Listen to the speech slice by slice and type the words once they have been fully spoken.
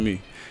Me.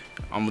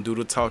 I'm gonna do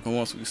the talking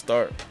once we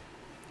start.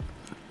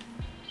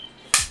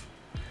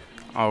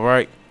 All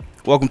right.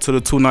 Welcome to the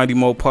 290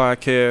 Mo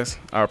podcast.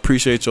 I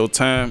appreciate your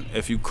time.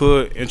 If you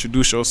could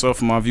introduce yourself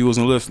for my viewers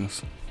and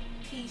listeners.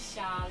 Peace,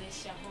 y'all.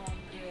 It's your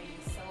homegirl,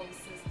 your soul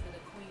sister, the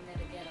queen of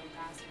the ghetto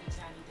gospel,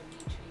 Johnny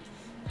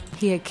Demetrius. I'm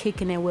here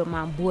kicking it with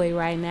my boy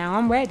right now.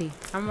 I'm ready.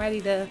 I'm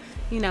ready to,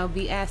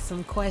 be asked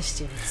some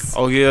questions.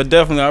 Oh yeah,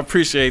 definitely. I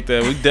appreciate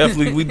that. We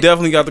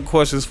definitely got the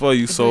questions for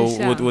you. So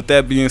sure. with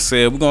that being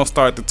said, we're gonna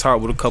start the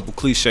talk with a couple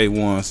cliche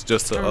ones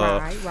just to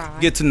Right.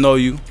 get to know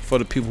you for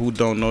the people who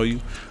don't know you.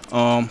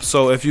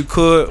 So if you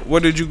could,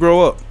 where did you grow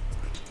up?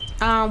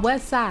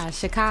 West Side,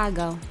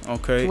 Chicago.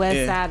 Okay.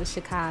 West Side of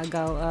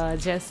Chicago.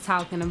 Just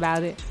talking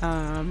about it.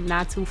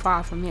 Not too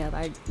far from here.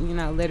 Like,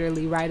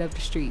 literally right up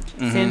the street.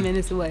 10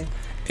 minutes away.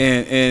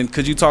 And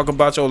could you talk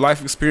about your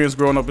life experience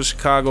growing up in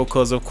Chicago?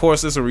 Because of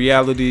course it's a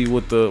reality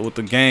with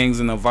the gangs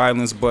and the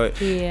violence,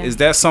 but is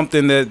that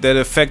something that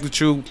affected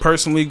you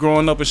personally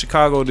growing up in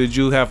Chicago? Or did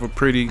you have a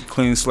pretty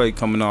clean slate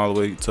coming all the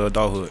way to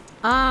adulthood?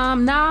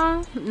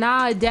 No,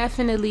 it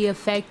definitely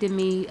affected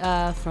me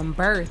from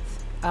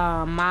birth.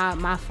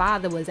 My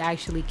father was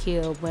actually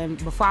killed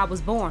before I was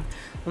born.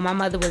 When my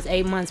mother was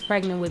 8 months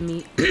pregnant with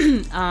me,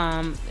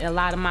 a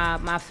lot of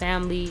my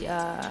family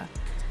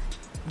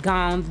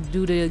gone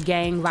due to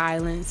gang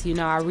violence.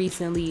 I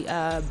recently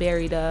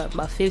buried a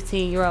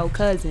 15-year-old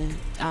cousin.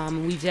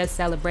 We just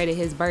celebrated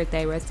his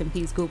birthday. Rest in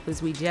peace,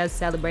 Goopers. We just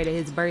celebrated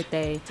his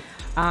birthday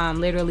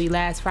literally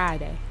last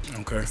Friday.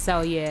 Okay.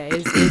 So yeah,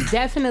 it's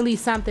definitely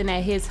something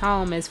that hits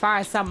home. As far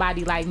as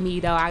somebody like me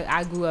though,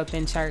 I grew up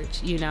in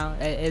church.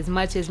 As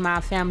much as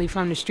my family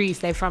from the streets,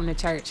 they from the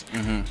church.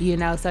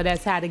 So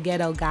that's how the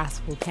ghetto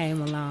gospel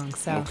came along.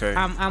 So okay.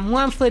 I'm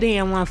 1 foot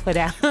in, 1 foot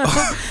out.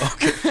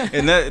 Okay.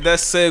 And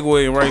that's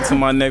segueing right to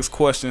my next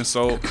question.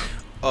 So,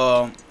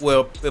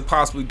 well, it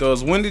possibly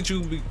does.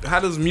 How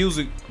does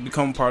music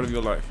become part of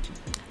your life?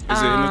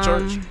 Is it in the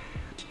church?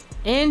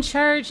 In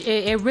church,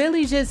 it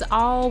really just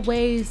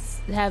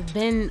always have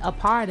been a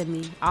part of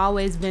me.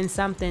 Always been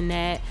something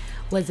that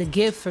was a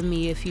gift for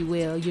me, if you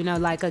will.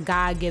 Like a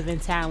God-given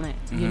talent.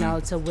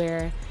 To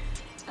where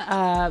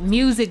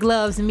music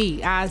loves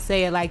me. I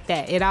say it like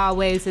that. It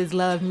always has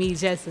loved me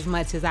just as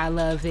much as I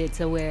love it.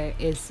 To where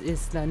it's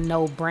the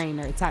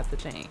no-brainer type of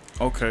thing.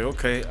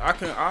 Okay. I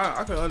can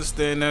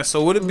understand that.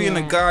 So, with it being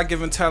a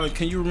God-given talent,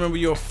 can you remember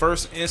your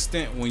first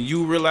instant when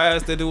you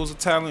realized that it was a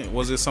talent?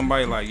 Was it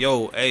somebody like,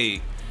 yo,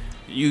 hey?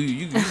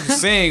 You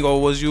sing, or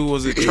was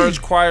it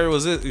church choir?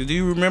 Do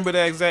you remember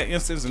that exact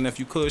instance? And if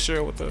you could share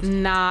it with us.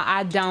 Nah,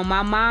 I don't.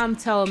 My mom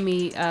told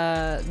me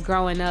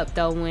growing up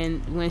though,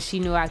 when she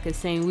knew I could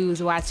sing, we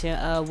was watching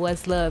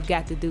What's Love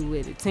Got to Do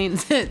with It,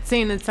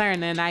 Tina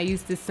Turner, and I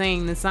used to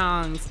sing the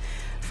songs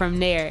from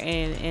there,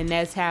 and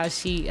that's how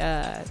she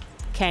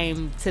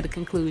came to the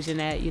conclusion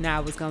that I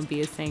was gonna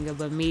be a singer.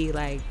 But me,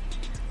 like,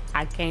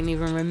 I can't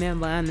even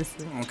remember,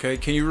 honestly. Okay,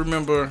 can you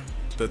remember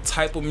the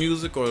type of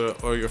music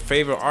or your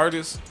favorite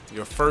artist,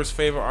 your first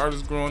favorite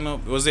artist growing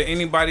up? Was there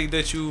anybody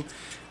that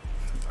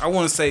I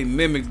wouldn't say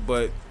mimicked,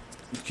 but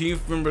can you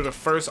remember the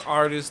first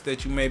artist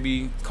that you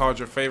maybe called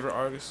your favorite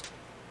artist?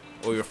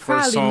 Or your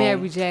first song? Probably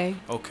Mary J.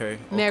 Okay.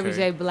 Mary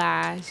J.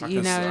 Blige.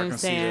 You know what I'm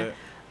saying?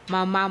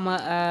 My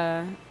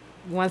mama,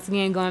 once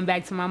again, going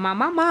back to my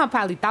mom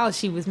probably thought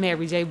she was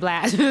Mary J.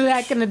 Blige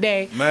back in the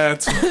day. Man,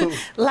 too.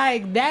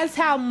 Like, that's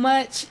how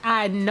much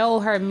I know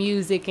her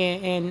music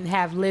and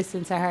have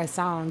listened to her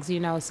songs,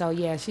 So,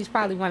 yeah, she's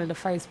probably one of the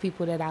first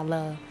people that I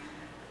love.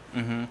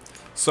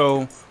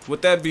 So,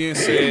 with that being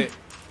said,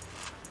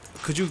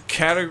 could you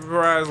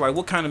categorize, like,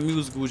 what kind of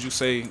music would you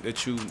say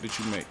that you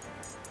make?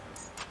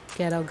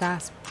 Ghetto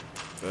gospel.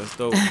 That's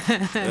dope.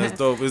 That's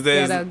dope.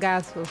 Ghetto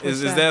gospel.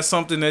 Is that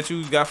something that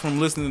you got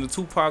from listening to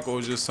Tupac, or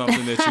just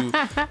something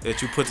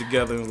that you put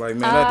together and was like,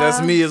 man,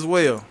 that's me as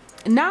well?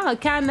 No,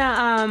 kind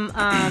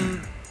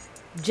of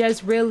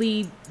just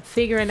really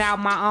figuring out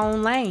my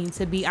own lane,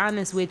 to be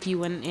honest with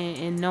you,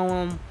 and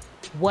knowing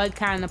what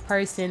kind of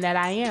person that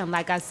I am.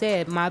 Like I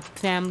said, my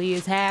family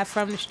is half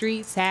from the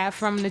streets, half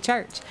from the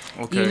church.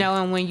 Okay.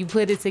 And when you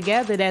put it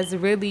together, that's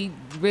really,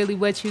 really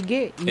what you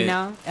get.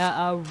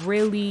 A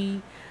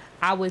really,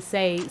 I would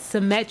say,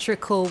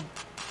 symmetrical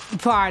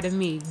part of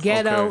me,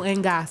 ghetto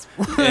and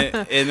gospel.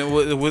 and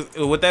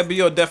would that be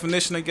your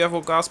definition of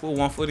ghetto gospel?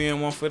 1 foot in,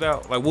 1 foot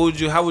out. Like,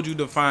 how would you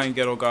define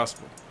ghetto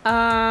gospel?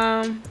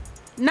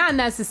 Not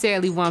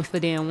necessarily 1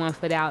 foot in, 1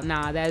 foot out.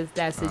 Nah,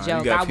 that's a joke.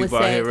 You got I would people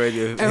say, out here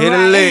ready to hit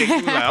a lick.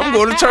 Like, I'm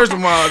going to church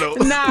tomorrow though.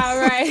 Nah,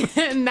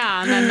 right?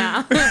 Nah.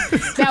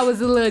 That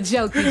was a little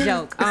jokey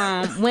joke.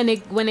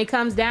 When it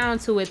comes down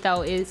to it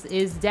though,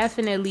 it's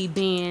definitely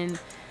being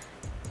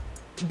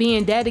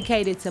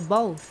dedicated to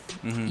both.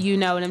 You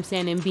know what I'm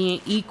saying? And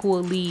being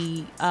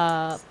equally,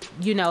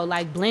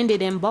 like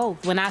blended in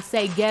both. When I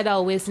say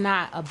ghetto, it's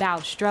not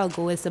about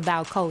struggle, it's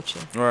about culture.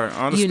 Right,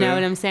 I understand. You know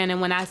what I'm saying?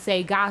 And when I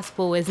say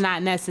gospel, it's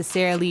not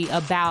necessarily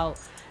about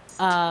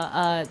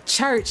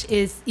church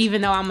is,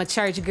 even though I'm a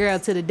church girl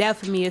to the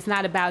death of me, it's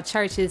not about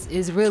church.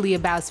 It's really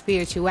about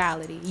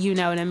spirituality. You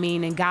know what I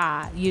mean? And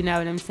God. You know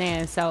what I'm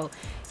saying? So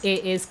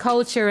it is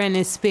culture and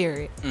it's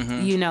spirit.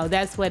 You know,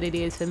 that's what it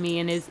is for me.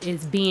 And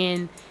it's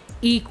being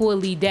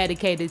equally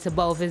dedicated to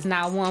both. It's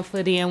not one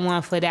foot in,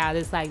 one foot out.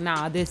 It's like,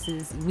 nah, this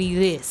is we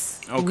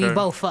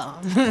both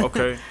of them.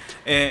 Okay.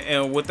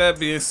 And with that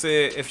being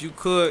said, if you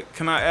could,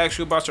 can I ask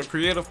you about your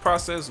creative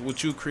process?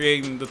 With you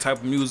creating the type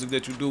of music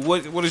that you do,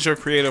 what is your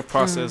creative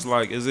process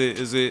like? Is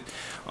it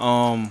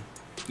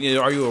you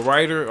know, are you a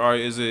writer, or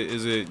is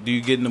it do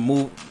you get in the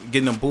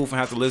booth and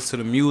have to listen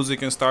to the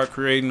music and start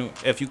creating?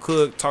 If you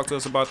could talk to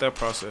us about that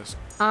process.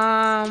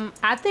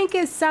 I think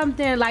it's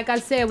something, like I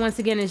said, once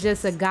again, it's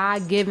just a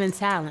God-given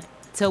talent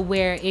to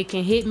where it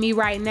can hit me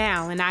right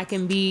now and I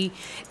can be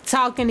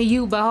talking to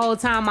you, but the whole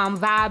time I'm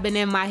vibing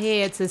in my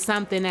head to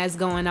something that's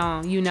going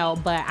on, you know,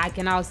 but I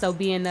can also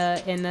be in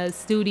the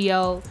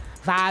studio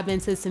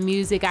vibing to some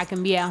music. I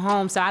can be at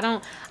home. So I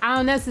don't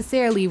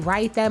necessarily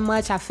write that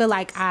much. I feel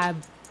like I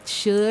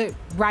should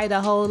write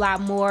a whole lot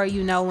more,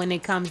 you know, when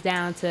it comes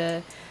down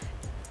to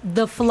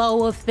the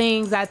flow of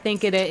things. I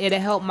think it'll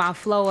help my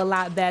flow a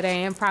lot better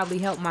and probably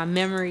help my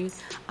memory.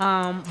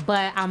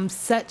 But I'm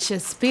such a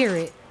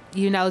spirit,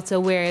 you know, to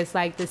where it's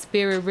like the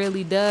spirit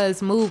really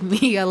does move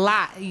me a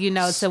lot, you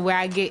know, to where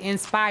I get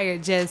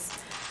inspired just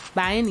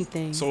by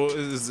anything. So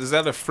is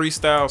that a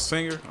freestyle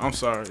singer? I'm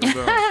sorry. Is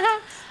that...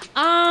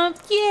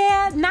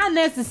 Yeah, not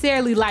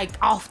necessarily like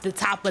off the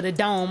top of the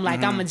dome,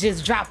 like I'ma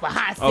just drop a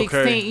hot 16,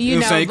 okay. You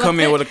know. Saying you come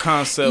in with a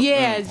concept.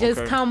 Yeah,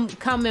 just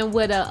come in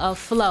with a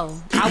flow.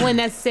 I wouldn't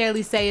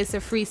necessarily say it's a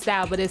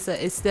freestyle, but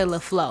it's still a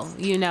flow.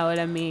 You know what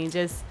I mean?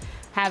 Just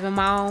having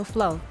my own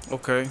flow.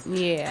 Okay.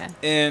 Yeah.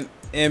 And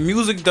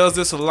music does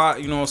this a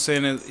lot, you know what I'm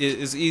saying?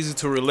 It's easy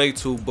to relate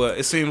to, but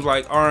it seems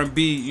like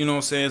R&B, you know what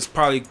I'm saying, it's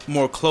probably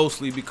more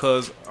closely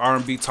because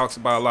R&B talks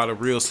about a lot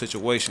of real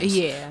situations.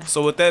 Yeah.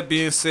 So with that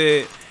being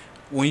said,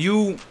 when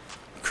you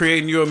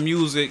creating your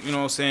music, you know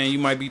what I'm saying, you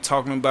might be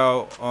talking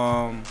about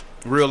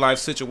real life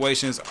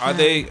situations.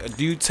 Do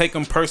you take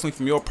them personally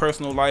from your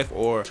personal life,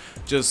 or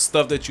just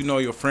stuff that you know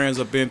your friends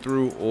have been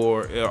through,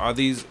 or are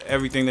these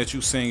everything that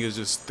you sing is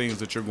just things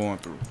that you're going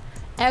through?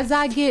 As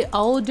I get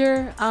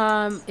older,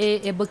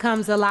 it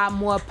becomes a lot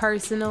more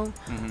personal.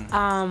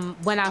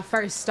 When I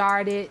first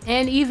started,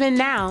 and even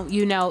now,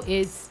 you know,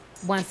 it's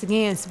once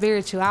again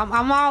spiritual.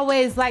 I'm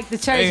always like the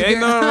church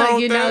girl,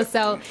 you know.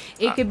 So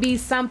it could be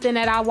something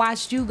that I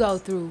watched you go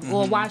through,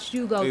 or watched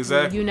you go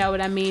through. You know what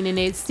I mean? And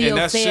it still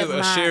that's fed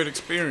a shared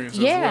experience.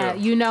 Yeah, as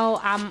well. you know,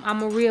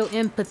 I'm a real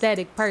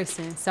empathetic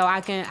person, so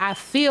I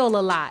feel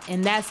a lot,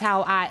 and that's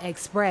how I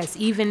express.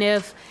 Even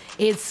if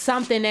it's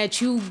something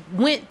that you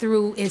went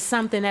through, is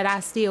something that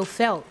I still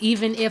felt,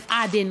 even if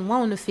I didn't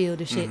want to feel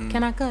the shit.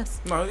 Can I cuss?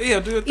 No,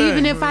 yeah, do your thing.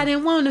 Even if I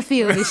didn't want to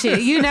feel the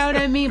shit, you know what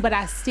I mean? But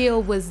I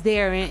still was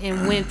there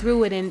and went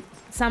through it, and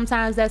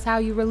sometimes that's how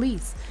you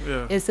release.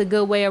 Yeah. It's a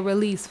good way of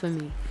release for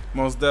me.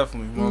 Most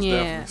definitely.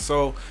 Definitely.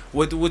 So,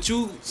 with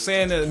you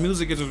saying that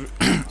music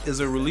is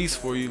a release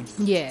for you?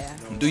 Yeah.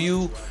 Do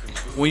you,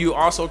 when you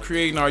also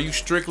creating, are you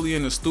strictly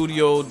in the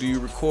studio? Do you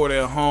record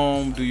at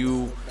home? Do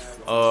you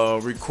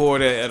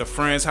record at a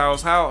friend's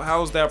house?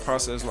 How's that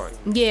process like?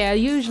 Yeah,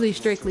 usually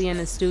strictly in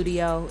the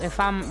studio. If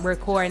I'm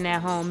recording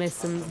at home, it's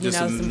some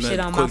some shit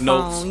on my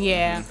phone.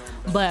 Yeah.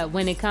 But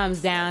when it comes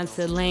down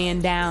to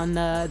laying down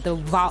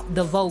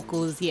the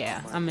vocals,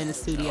 yeah, I'm in the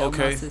studio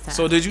most of the time.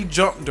 So did you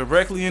jump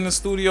directly in the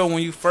studio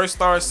when you first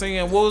started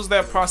singing? What was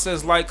that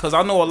process like? Because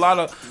I know a lot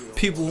of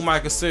people who might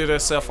consider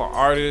themselves an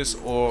artist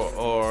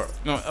or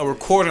you know, a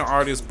recording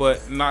artist,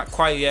 but not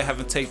quite yet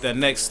haven't taken that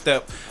next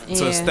step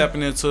to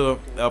stepping into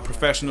a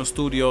professional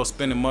studio,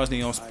 spending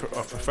money on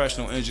a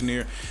professional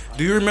engineer.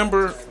 Do you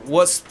remember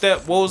what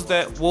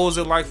was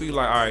it like for you?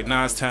 Like, all right,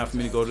 now it's time for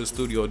me to go to the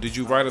studio. Did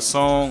you write a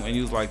song and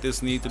you was like,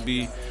 this need to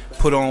be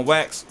put on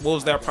wax? What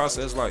was that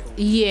process like?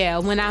 Yeah,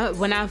 when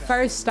I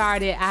first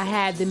started, I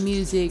had the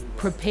music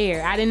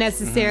prepared. I didn't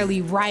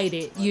necessarily write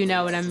it, you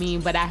know what I mean,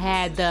 but I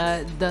had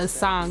the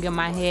song in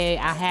my head.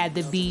 I had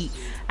the beat.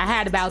 I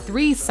had about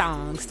 3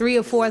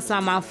 or 4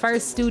 songs. My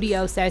first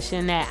studio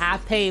session that I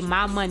paid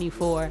my money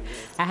for,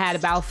 I had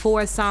about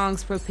 4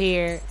 songs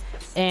prepared,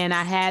 and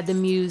I had the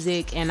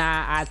music, and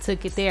I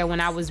took it there.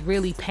 When I was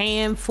really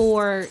paying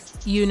for,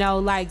 you know,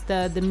 like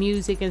the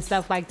music and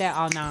stuff like that,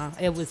 oh no,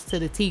 it was to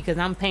the T, because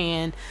I'm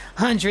paying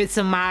hundreds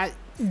of my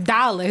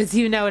dollars,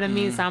 you know what I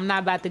mean? So I'm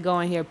not about to go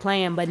in here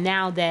playing. But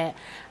now that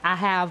I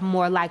have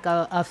more like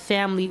a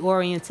family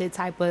oriented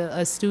type of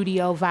a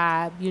studio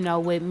vibe, you know,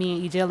 with me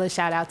and Ejilla,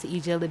 shout out to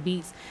Ejilla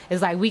Beats,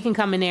 it's like we can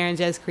come in there and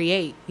just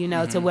create, you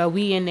know, to where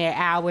we in there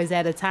hours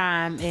at a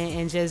time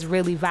and just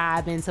really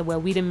vibing, to where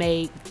we done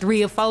made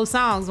 3 or 4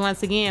 songs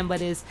once again,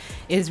 but it's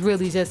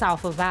really just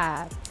off a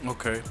vibe.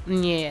 Okay.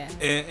 Yeah.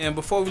 And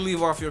before we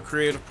leave off your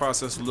creative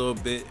process a little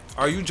bit,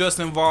 are you just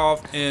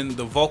involved in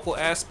the vocal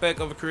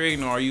aspect of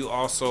creating, or are you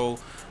also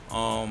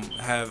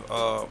have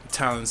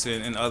talents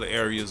in other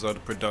areas of the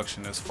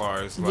production, as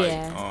far as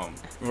like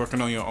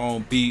working on your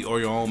own beat or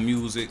your own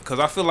music? Because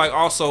I feel like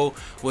also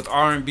with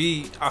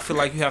R&B, I feel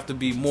like you have to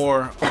be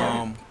more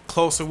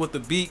closer with the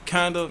beat,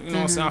 kind of, you know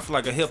what I'm saying? I feel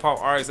like a hip hop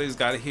artist, they just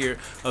got to hear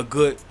a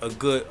good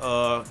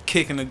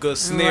kick and a good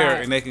snare,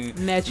 and they can, you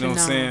know what I'm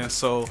saying?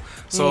 So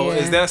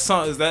is that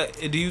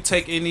something? Do you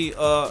take any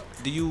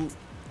do you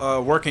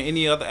work in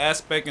any other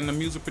aspect in the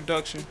music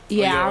production?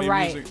 Yeah,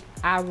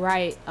 I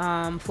write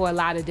for a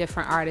lot of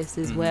different artists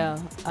as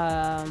well.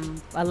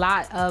 A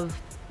lot of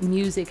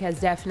music has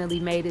definitely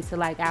made it to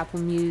like Apple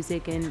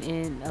Music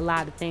and a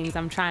lot of things.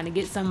 I'm trying to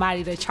get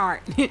somebody to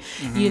chart,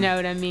 you know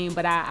what I mean?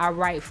 But I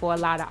write for a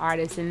lot of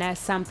artists, and that's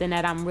something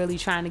that I'm really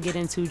trying to get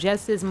into,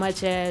 just as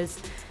much as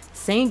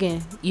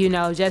singing, you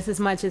know, just as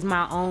much as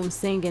my own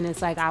singing.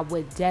 It's like I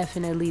would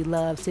definitely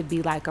love to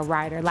be like a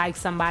writer, like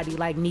somebody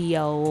like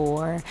Neo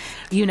or,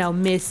 you know,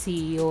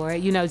 Missy, or,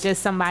 you know,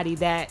 just somebody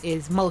that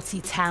is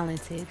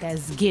multi-talented,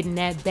 that's getting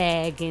that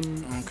bag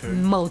in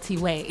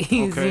multi-ways,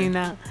 you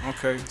know.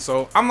 Okay,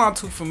 so I'm not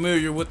too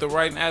familiar with the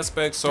writing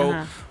aspect,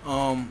 so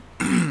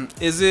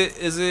is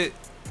it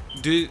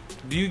do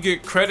you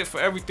get credit for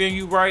everything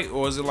you write,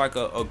 or is it like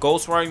a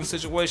ghostwriting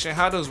situation?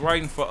 How does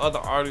writing for other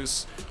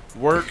artists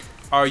work?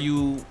 Are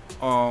you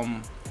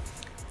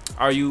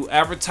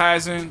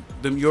advertising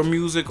your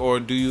music, or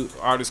do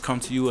artists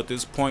come to you at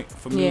this point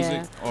for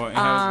music? Or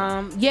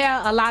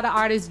yeah, a lot of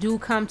artists do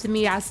come to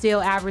me. I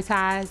still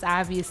advertise,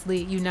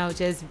 obviously, you know,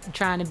 just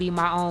trying to be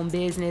my own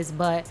business.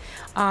 But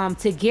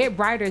to get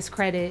writers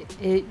credit,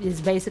 it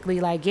is basically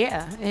like,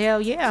 hell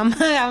yeah, I'm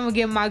gonna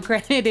get my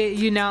credit.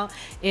 You know,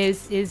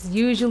 it's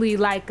usually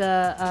like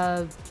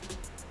a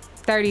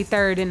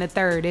 33rd and a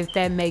third, if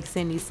that makes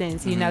any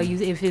sense. You know,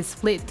 if it's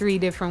split 3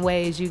 different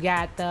ways, you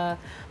got the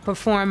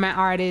performing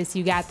artist,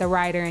 you got the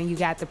writer, and you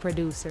got the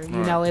producer.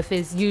 You know, if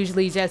it's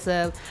usually just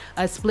a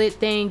split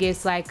thing,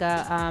 it's like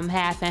a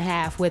half and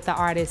half with the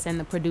artist and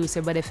the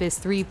producer. But if it's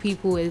 3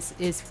 people, it's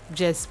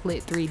just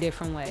split 3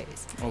 different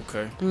ways.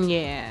 Okay.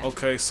 Yeah.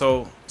 Okay,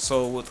 so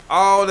with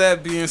all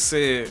that being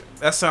said,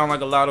 that sounds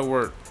like a lot of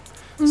work.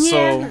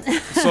 Yeah.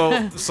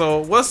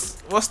 So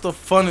what's the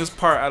funnest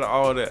part out of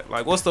all that?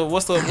 Like, what's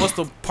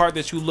the part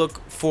that you look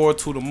forward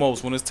to the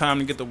most when it's time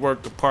to get to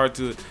work? The part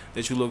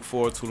that you look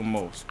forward to the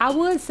most? I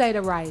would say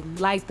the writing,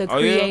 like the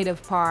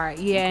creative part,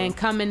 and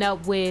coming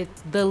up with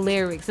the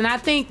lyrics. And I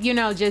think, you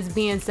know, just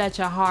being such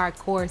a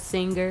hardcore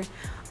singer,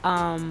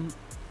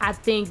 I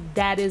think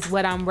that is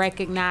what I'm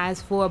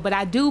recognized for. But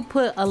I do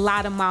put a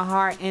lot of my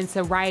heart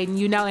into writing,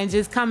 you know, and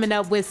just coming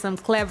up with some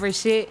clever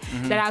shit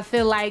that I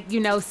feel like,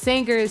 you know,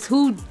 singers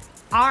who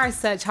are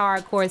such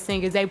hardcore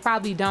singers, they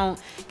probably don't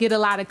get a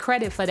lot of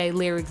credit for their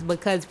lyrics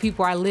because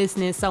people are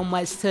listening so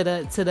much to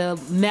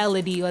the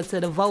melody or to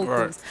the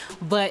vocals.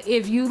 But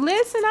if you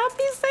listen, I'll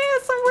be saying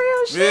some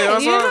real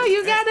shit. You know,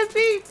 you gotta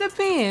beat the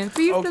pen.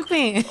 Beat the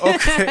pen.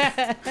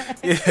 Okay.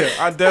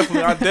 Yeah, I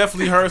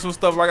definitely heard some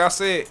stuff. Like I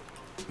said,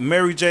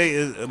 Mary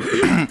J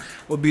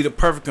would be the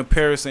perfect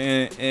comparison,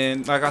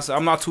 and like I said,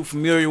 I'm not too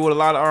familiar with a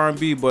lot of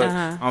R&B, but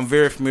I'm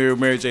very familiar with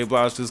Mary J.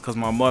 Blige just because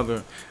my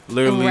mother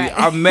literally,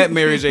 I met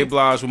Mary J.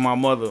 Blige with my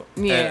mother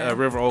at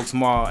River Oaks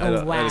Mall at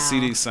a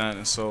CD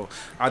signing, so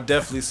I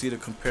definitely see the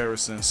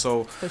comparison.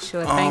 So for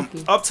sure, thank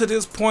you. Up to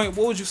this point,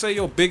 what would you say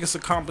your biggest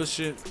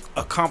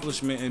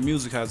accomplishment in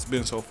music has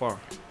been so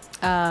far?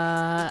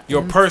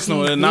 Your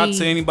personal, and not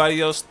to anybody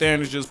else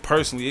standards, just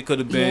personally. It could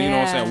have been, you know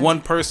what I'm saying,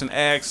 one person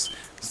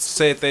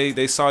said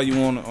they saw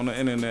you on the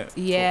internet.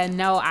 Yeah,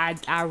 no,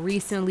 I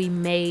recently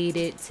made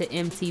it to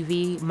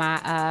MTV.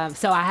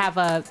 So I have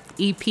a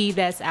EP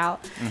that's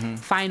out,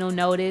 Final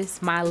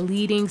Notice. My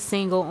leading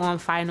single on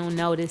Final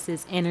Notice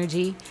is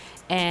Energy,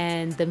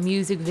 and the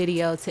music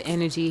video to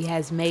Energy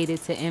has made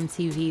it to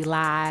MTV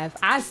Live.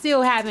 I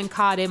still haven't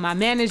caught it. My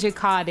manager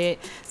caught it,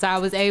 so I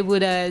was able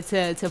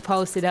to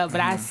post it up, but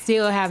I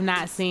still have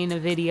not seen the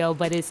video,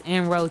 but it's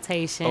in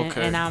rotation, and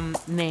can't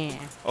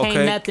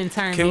nothing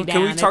turn me down.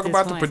 Can we talk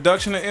about the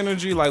production of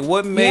Energy? Like,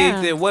 what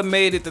made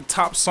it the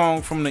top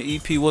song from the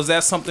EP? Was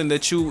that something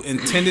that you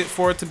intended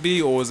for it to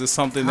be, or was it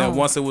something that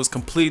once it was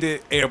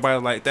completed, everybody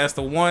was like, that's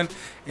the one?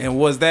 And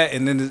was that,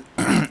 and then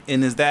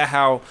and is that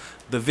how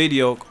the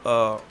video,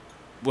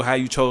 how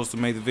you chose to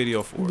make the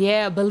video for it?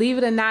 Yeah, believe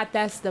it or not,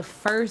 that's the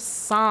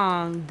first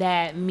song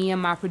that me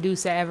and my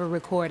producer ever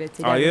recorded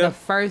together. Oh, yeah? The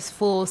first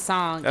full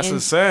song. That's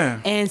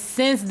insane. And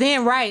since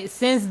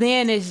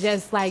then, it's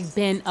just like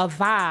been a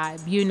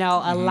vibe. You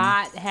know, a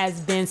lot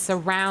has been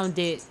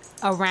surrounded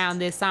around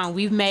this song.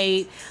 We've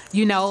made,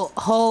 you know,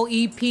 whole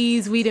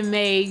EPs. We done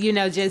made, you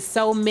know, just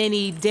so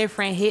many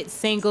different hit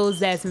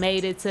singles that's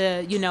made it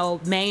to, you know,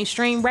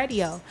 mainstream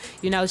radio.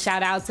 You know,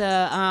 shout out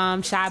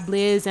to Shy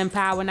Blizz and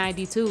Power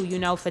 92, you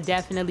know, for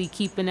definitely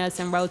keeping us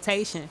in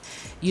rotation.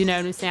 You know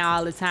what I'm saying,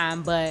 all the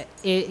time. But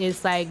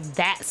it's like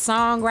that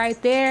song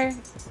right there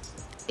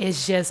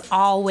it's just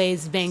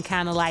always been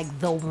kind of like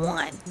the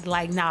one.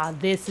 Like, nah,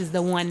 this is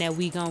the one that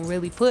we gonna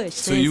really push.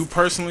 So you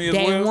personally as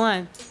day well?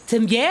 one.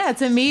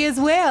 To me as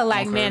well.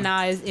 Like, Okay. man,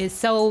 nah, it's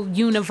so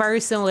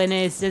universal, and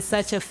it's just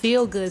such a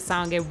feel good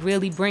song. It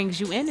really brings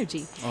you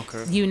energy.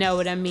 Okay. You know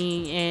what I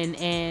mean?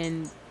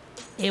 And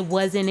it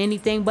wasn't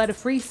anything but a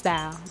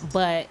freestyle,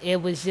 but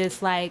it was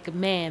just like,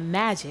 man,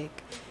 magic.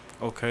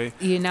 Okay.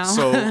 You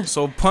know?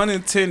 So pun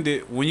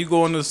intended, when you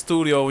go into the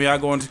studio, when y'all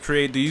going to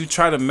create, do you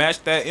try to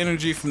match that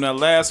energy from that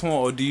last one,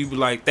 or do you be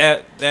like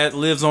that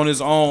lives on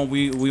its own,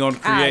 we on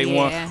create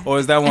yeah. one, or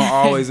is that one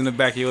always in the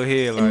back of your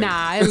head? Like,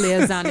 Nah, it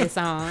lives on its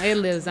own. It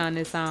lives on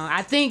its own.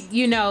 I think,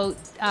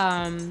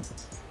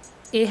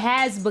 it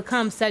has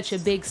become such a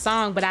big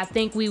song, but I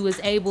think we was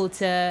able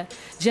to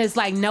just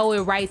like know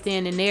it right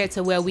then and there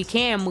to where we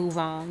can move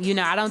on. You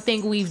know, I don't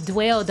think we've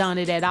dwelled on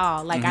it at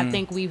all. Like, I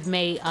think we've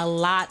made a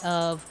lot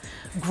of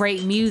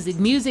great music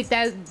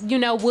that,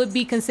 would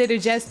be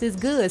considered just as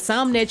good.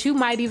 Some that you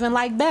might even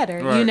like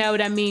better. Right. You know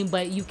what I mean?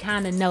 But you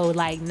kind of know,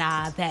 like,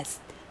 nah, that's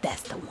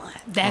the one.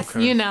 That's,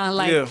 Okay.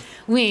 Yeah.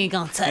 we ain't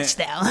gonna touch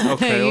that one.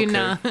 Okay, you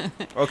know?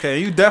 Okay,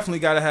 you definitely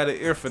gotta have the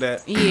ear for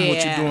that. What you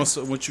Yeah. doing,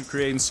 what you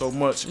creating so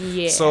much.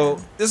 Yeah. So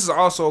this is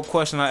also a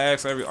question I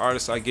ask every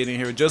artist I get in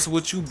here. Just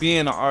with you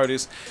being an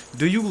artist,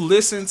 do you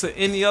listen to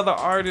any other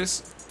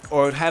artists,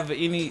 or have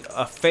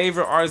a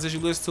favorite artist that you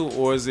listen to,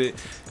 or is it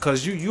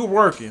because you're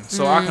working?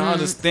 So I can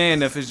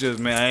understand if it's just,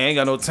 man, I ain't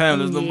got no time.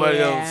 There's nobody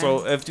Yeah. else.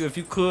 So if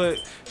you could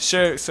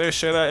share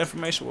that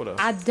information with us.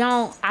 I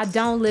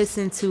don't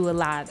listen to a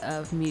lot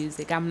of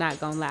music. I'm not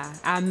gonna lie.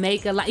 I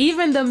make a lot.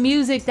 Even the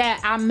music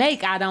that I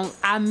make,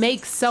 I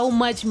make so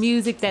much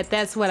music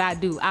that's what I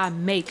do. I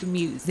make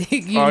music,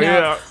 you know.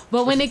 Yeah.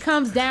 But when it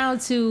comes down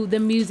to the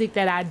music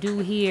that I do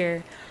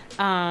hear,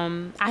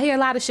 I hear a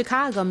lot of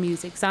Chicago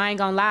music, so I ain't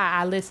gonna lie.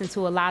 I listen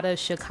to a lot of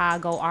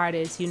Chicago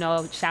artists.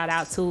 Shout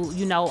out to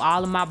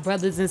all of my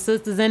brothers and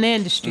sisters in the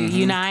industry.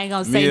 I ain't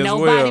gonna Me say as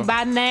nobody well.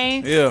 by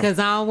name, Yeah. because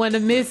I don't want to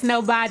miss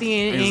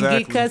nobody and get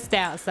Exactly. cussed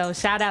out. So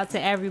shout out to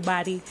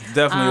everybody.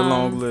 Definitely a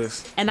long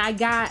list. And I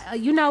got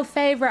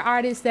favorite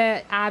artists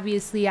that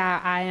obviously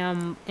I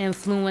am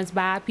influenced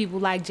by. People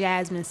like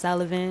Jasmine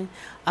Sullivan.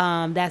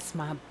 That's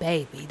my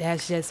baby.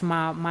 That's just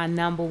my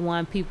number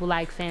one. People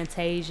like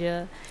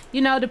Fantasia.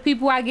 The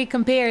people I get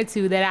compared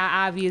to that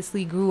I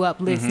obviously grew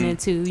up listening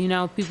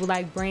to. People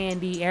like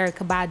Brandy,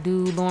 Erykah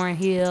Badu, Lauryn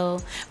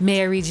Hill,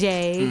 Mary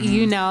J.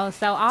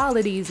 So all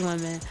of these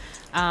women.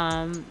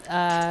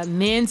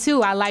 Men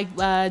too. I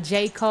like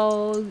J.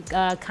 Cole,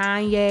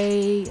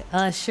 Kanye,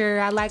 Usher.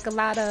 I like a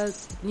lot of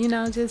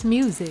just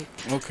music.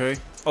 Okay.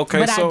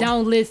 But So I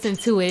don't listen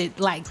to it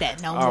like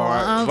that no more. all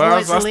right, but I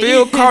Unfortunately.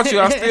 still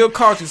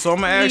caught you. So I'm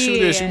gonna ask you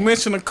this. You Yeah.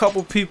 mentioned a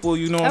couple people,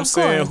 you know what I'm Of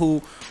saying,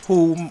 course.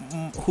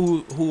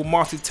 who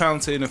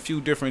multi-talented in a few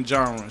different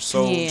genres.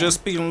 So Yeah. just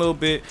speaking a little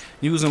bit,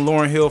 using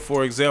Lauryn Hill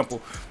for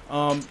example,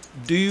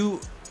 do you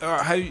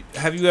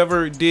have you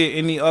ever did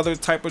any other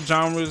type of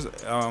genres,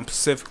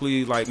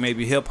 specifically like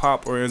maybe hip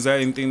hop, or is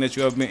that anything that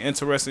you have been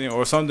interested in,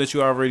 or something that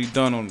you already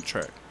done on the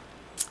track?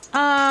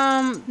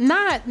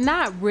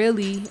 Not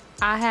really.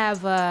 I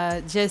have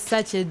just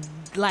such a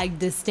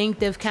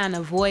distinctive kind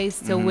of voice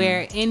to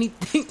where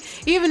anything,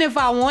 even if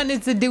I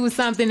wanted to do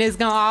something, it's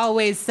gonna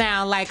always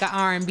sound like an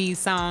R&B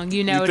song.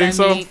 You know what I think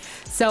so? mean?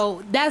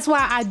 So that's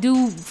why I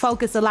do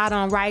focus a lot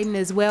on writing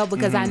as well,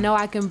 because I know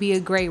I can be a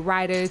great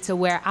writer to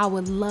where I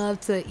would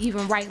love to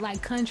even write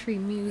like country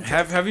music.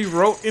 Have you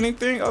wrote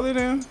anything other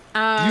than?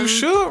 You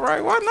should,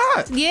 right? Why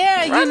not?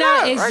 Yeah, Why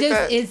not? it's Write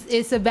just that.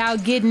 it's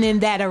about getting in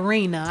that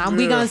arena.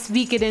 We Yeah. gonna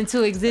speak it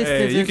into existence.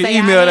 Hey, you and can say,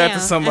 email I that am.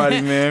 to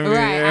somebody, man.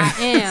 Right, Yeah.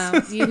 I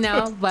am.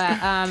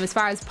 But as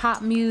far as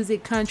pop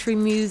music, country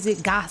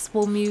music,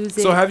 gospel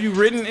music, So have you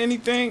written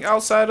anything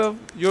outside of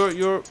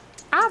your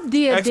I've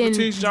dibbed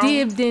expertise genre?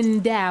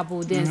 and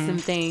dabbled in some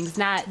things.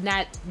 Not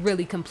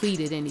really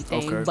completed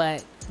anything, Okay.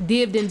 but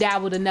dibbed and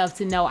dabbled enough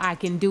to know I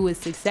can do it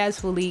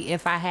successfully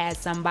if I had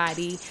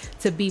somebody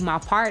to be my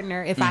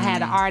partner, if I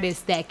had an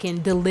artist that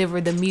can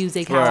deliver the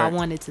music how I Right.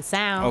 want it to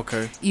sound.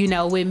 Okay.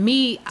 With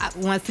me,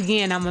 once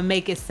again, I'm gonna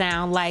make it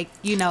sound like,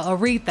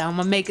 Aretha. I'm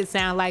gonna make it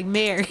sound like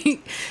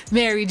Mary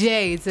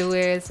J, to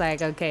where it's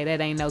like, okay,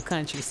 that ain't no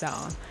country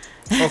song.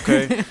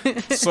 Okay.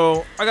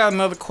 So I got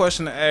another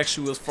question to ask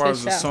you as far For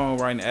as the sure.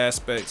 songwriting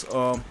aspects.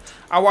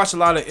 I watch a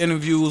lot of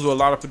interviews with a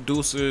lot of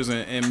producers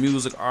and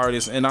music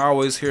artists, and I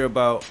always hear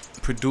about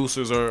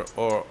producers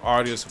or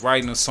artists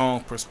writing a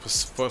song for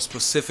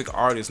specific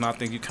artists. And I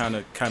think you kind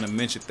of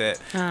mentioned that,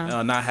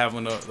 not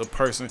having the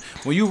person.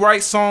 When you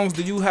write songs,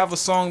 do you have a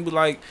song be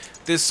like,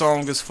 this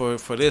song is for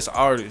this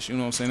artist? You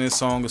know what I'm saying? This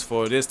song is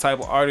for this type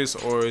of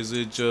artist, or is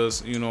it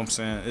just, you know what I'm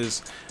saying,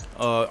 it's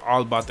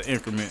all about the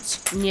increments?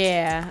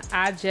 Yeah,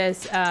 I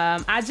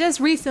just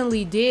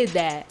recently did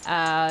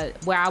that,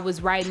 where I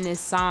was writing this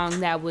song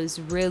that was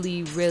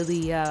really,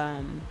 really,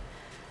 I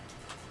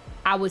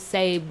would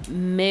say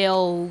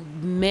male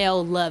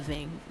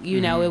loving.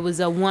 It was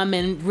a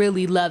woman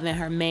really loving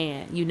her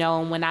man.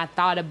 And when I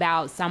thought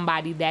about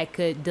somebody that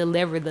could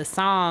deliver the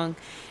song,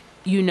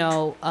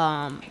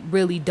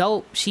 really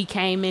dope, she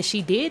came and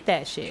she did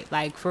that shit,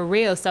 like, for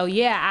real. So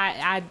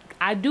yeah,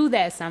 I do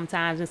that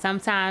sometimes, and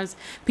sometimes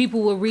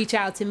people will reach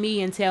out to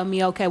me and tell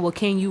me, okay, well,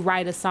 can you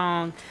write a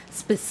song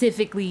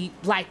specifically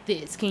like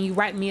this? Can you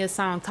write me a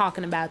song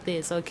talking about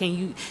this? Or can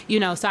you,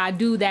 so I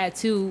do that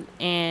too.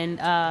 And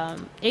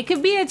it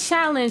could be a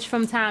challenge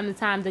from time to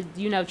time to,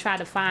 try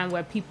to find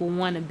where people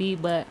want to be,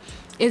 but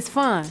it's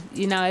fun.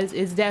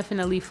 It's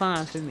definitely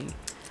fun for me.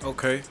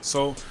 Okay,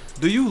 so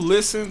do you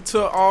listen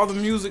to all the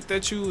music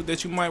that you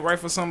might write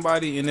for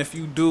somebody? And if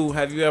you do,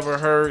 have you ever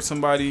heard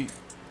somebody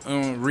I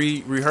don't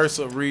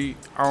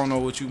know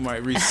what you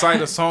might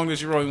recite a song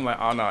that you wrote? You're like,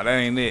 oh no, that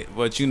ain't it.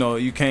 But you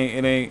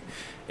can't.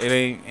 It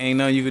ain't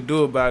nothing you could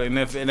do about it. And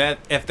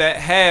if that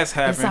has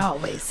happened, it's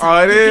always.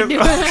 Oh, it is.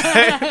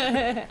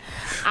 Okay.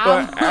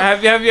 But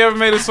have you ever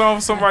made a song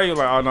for somebody? You're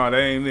like, oh no, that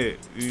ain't it.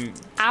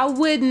 I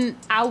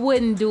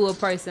wouldn't do a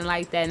person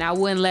like that, and I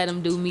wouldn't let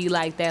them do me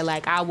like that.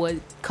 Like, I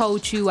would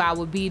coach you, I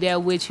would be there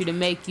with you to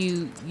make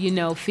you,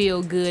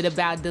 feel good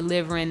about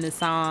delivering the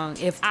song.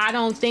 If I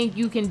don't think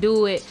you can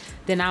do it,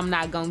 then I'm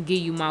not gonna give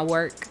you my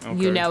work. Okay.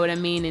 You know what I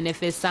mean? And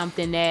if it's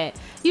something that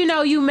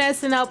you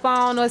messing up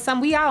on, or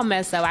something, we all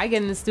mess up. I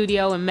get in the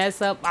studio and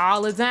mess up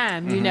all the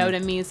time. You know what I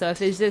mean? So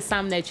if it's just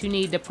something that you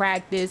need to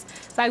practice,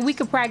 it's like we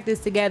could practice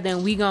together,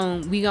 and we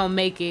gonna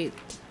make it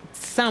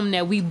something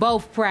that we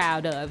both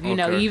proud of,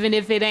 even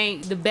if it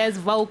ain't the best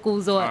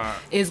vocals, or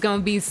it's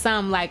gonna be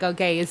something like,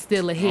 okay, it's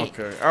still a hit.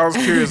 Okay, I was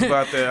curious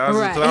about that.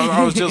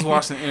 I was just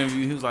watching the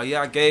interview. He was like,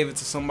 yeah, I gave it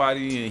to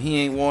somebody and he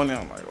ain't want it.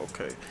 I'm like,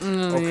 okay.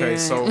 Okay,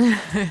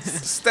 yeah.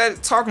 So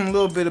talking a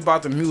little bit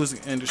about the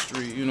music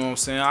industry, you know what I'm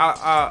saying?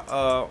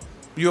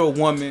 You're a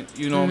woman,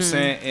 you know what I'm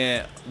saying,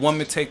 and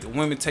women take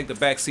the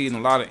back seat in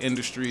a lot of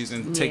industries,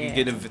 and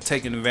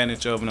taken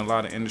advantage of in a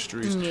lot of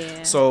industries.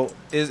 Yeah. So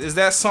is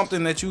that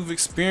something that you've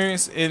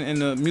experienced in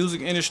the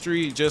music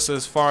industry, just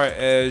as far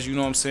as, you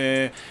know what I'm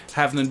saying,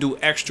 having to do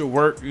extra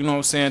work, you know what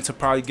I'm saying, to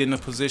probably get in a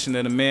position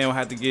that a man will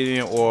have to get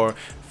in, or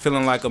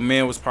feeling like a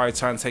man was probably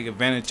trying to take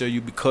advantage of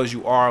you because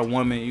you are a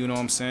woman, you know what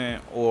I'm saying,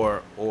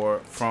 or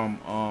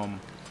from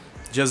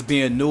just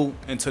being new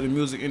into the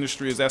music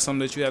industry? Is that something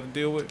that you have to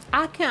deal with?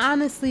 I can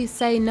honestly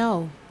say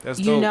no. That's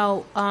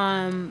dope.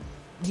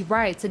 You're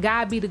right. To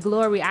God be the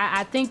glory.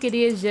 I think it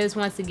is just,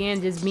 once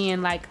again, just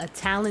being like a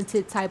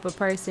talented type of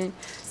person,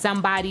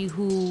 somebody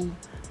who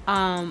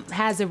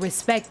has a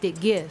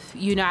respected gift.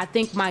 I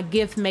think my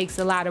gift makes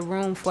a lot of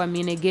room for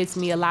me, and it gives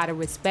me a lot of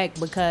respect,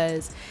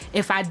 because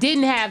if I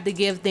didn't have the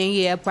gift, then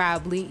yeah,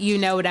 probably, you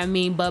know what I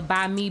mean? But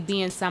by me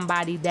being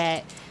somebody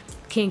that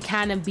can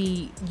kind of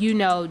be,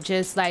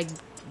 just like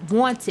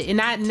wanted, and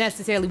not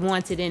necessarily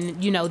wanted in,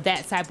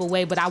 that type of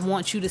way, but I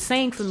want you to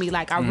sing for me.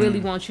 Like, I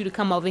really want you to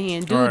come over here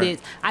and do this.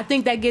 I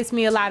think that gives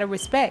me a lot of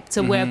respect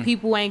to where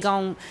people ain't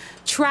gonna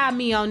try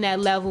me on that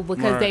level,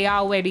 because they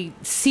already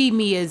see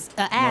me as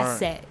an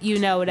asset. You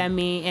know what I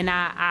mean? And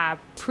I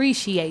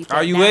appreciate that.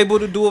 Are you able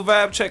to do a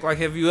vibe check? Like,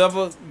 have you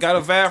ever got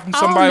a vibe from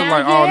somebody?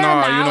 Like, oh no, you know what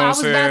I'm saying? I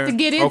was about to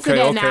get into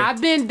that now.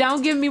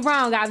 Don't get me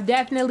wrong, I've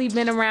definitely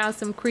been around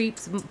some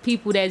creeps,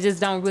 people that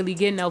just don't really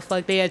get no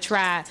fuck. They'll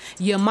try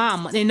your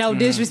mama. And no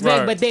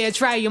disrespect, but they'll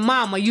try your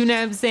mama. You know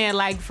what I'm saying?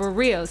 Like, for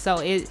real. So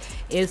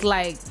it's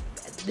like,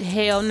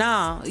 hell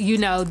no.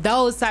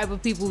 Those type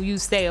of people you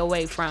stay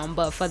away from.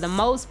 But for the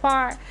most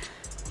part,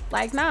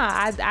 like, nah,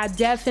 I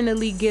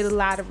definitely get a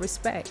lot of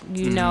respect,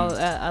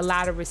 a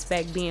lot of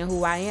respect being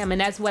who I am.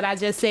 And that's what I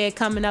just said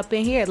coming up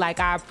in here. Like,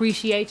 I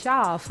appreciate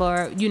y'all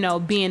for,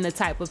 being the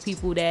type of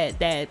people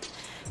that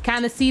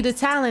kind of see the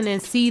talent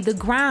and see the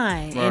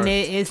grind. And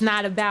it's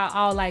not about,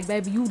 oh, like,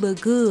 baby, you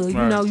look good,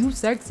 you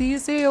sexy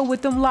as hell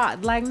with them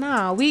locks. Like,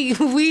 nah, we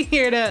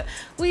here to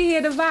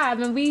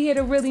vibe, and we here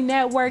to really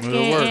network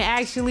and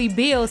actually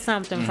build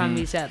something from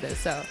each other.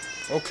 So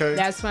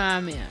that's where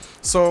I'm in.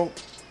 So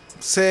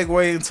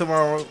segue into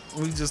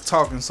we just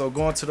talking, so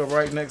going to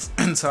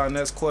into our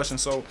next question.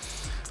 So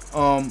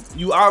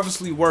you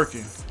obviously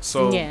working,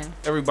 so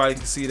everybody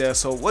can see that.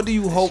 So what do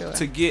you hope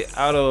to get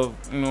out of,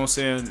 you know what I'm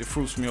saying, the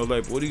fruits from your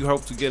labor? What do you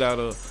hope to get out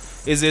of?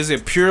 Is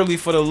it purely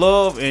for the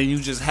love, and you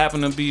just happen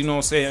to be, you know what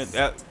I'm saying,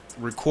 that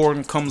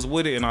recording comes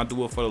with it, and I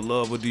do it for the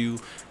love? Or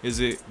is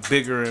it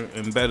bigger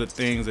and better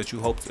things that you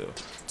hope to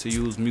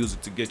use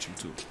music to get you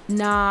to?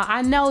 Nah,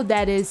 I know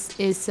that it's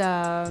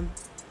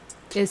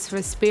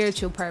for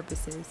spiritual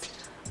purposes.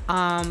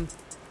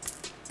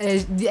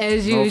 As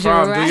usual,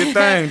 problem. Right? Do your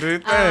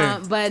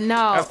thing. But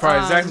no, that's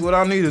probably exactly what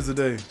I needed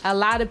today. A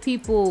lot of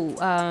people,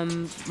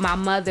 my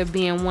mother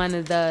being one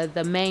of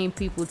the main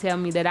people, tell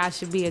me that I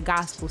should be a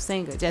gospel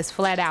singer, just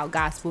flat out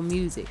gospel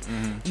music.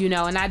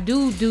 And I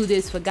do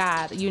this for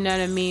God, you know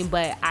what I mean?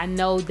 But I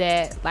know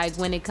that, like,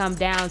 when it come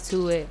down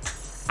to it,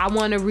 I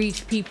want to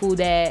reach people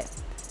that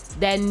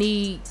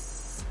need,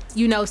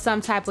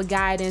 some type of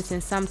guidance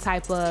and some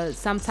type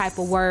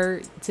of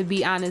word, to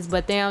be honest,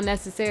 but they don't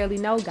necessarily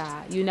know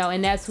God,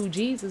 and that's who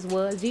Jesus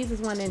was. Jesus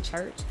wasn't in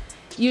church.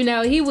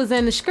 He was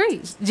in the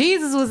streets.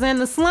 Jesus was in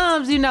the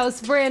slums,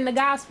 spreading the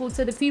gospel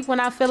to the people, and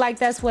I feel like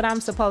that's what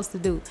I'm supposed to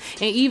do.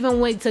 And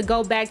even to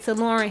go back to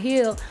Lauryn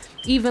Hill,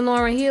 even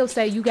Lauryn Hill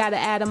say you gotta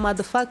add a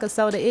motherfucker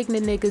so the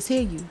ignorant niggas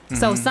hear you.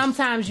 So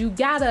sometimes you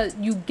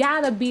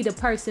gotta be the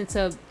person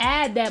to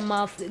add that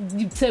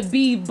to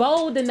be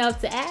bold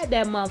enough to add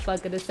that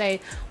motherfucker to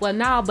say, well,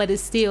 nah, but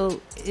it's still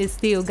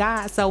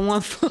God. So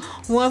one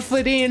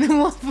foot in and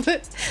 1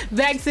 foot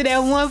back to that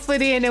 1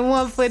 foot in and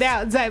 1 foot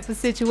out type of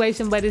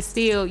situation. But it's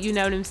still, you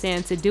know what I'm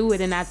saying, to do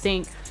it. And I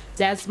think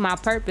that's my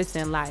purpose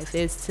in life,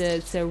 is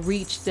to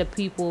reach the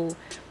people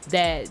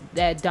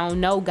that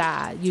don't know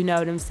God, you know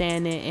what I'm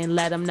saying, and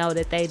let them know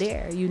that they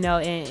there, you know,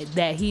 and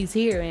that he's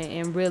here,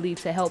 and really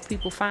to help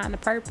people find a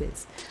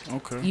purpose.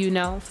 Okay. You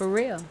know, for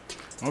real.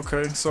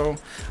 Okay, so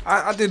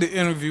I did an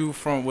interview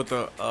with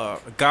a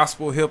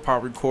gospel hip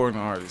hop recording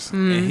artist,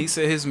 and he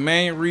said his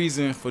main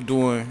reason for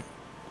doing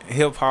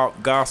hip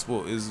hop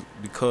gospel is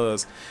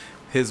because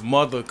his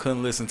mother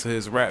couldn't listen to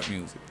his rap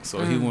music,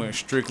 so he went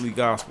strictly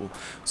gospel.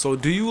 So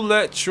do you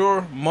let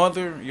your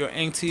mother, your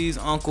aunties,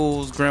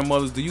 uncles,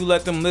 grandmothers, do you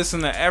let them listen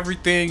to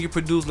everything you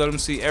produce, let them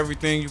see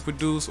everything you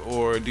produce,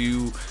 or do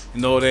you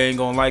know they ain't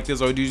gonna like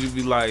this, or do you just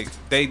be like,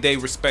 they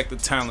respect the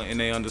talent and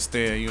they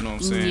understand, you know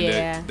what I'm saying,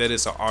 Yeah. that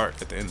it's an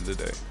art at the end of the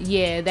day?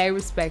 Yeah, they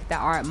respect the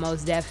art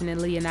most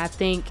definitely, and I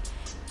think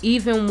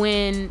even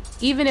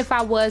if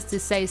I was to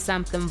say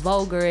something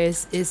vulgar,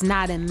 it's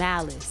not in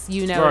malice.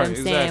 You know what I'm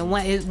saying?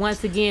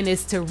 Once again,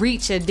 it's to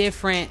reach a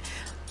different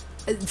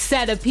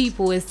set of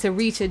people, is to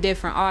reach a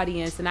different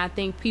audience, and I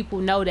think people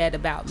know that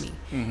about me.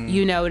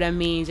 You know what I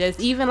mean? Just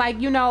even like,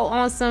 you know,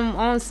 on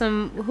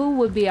some who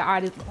would be an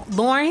artist,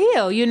 Lauryn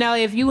Hill. You know,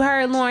 if you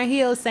heard Lauryn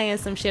Hill saying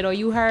some shit, or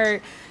you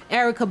heard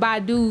Erykah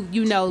Badu,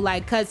 you know,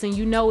 like cussing,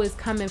 you know it's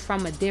coming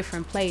from a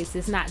different place.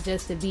 It's not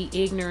just to be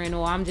ignorant,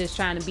 or I'm just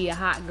trying to be a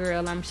hot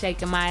girl, I'm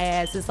shaking my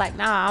ass. It's like,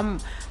 nah,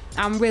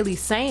 I'm really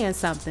saying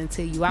something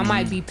to you. I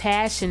might be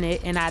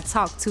passionate and I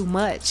talk too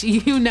much,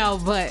 you know,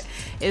 but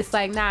it's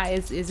like, nah,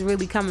 it's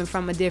really coming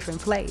from a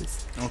different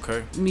place.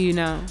 Okay. You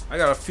know. I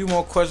got a few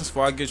more questions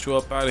before I get you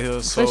up out of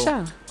here. So, for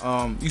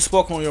sure. You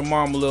spoke on your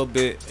mom a little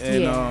bit,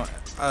 and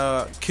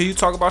can you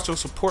talk about your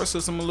support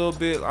system a little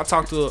bit? I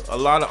talk to a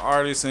lot of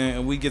artists,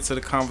 and we get to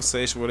the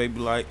conversation where they be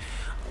like,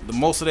 the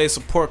most of their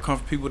support comes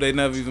from people they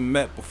never even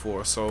met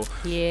before. So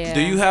do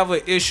you have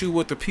an issue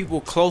with the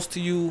people close to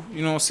you,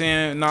 you know what I'm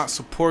saying, not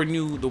supporting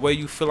you the way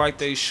you feel like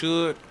they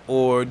should,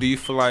 or do you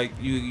feel like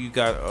you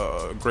got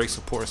a great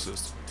support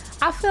system?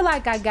 I feel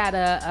like I got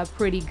a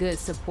pretty good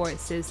support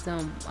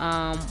system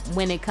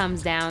when it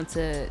comes down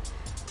to,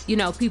 you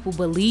know, people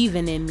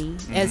believing in me.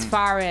 As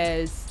far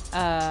as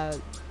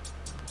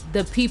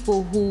the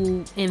people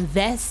who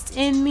invest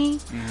in me,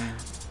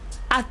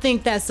 I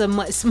think that's a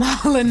much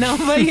smaller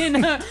number, you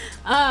know.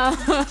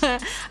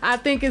 I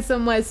think it's a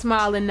much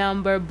smaller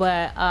number,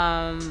 but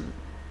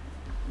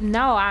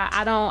no,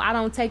 I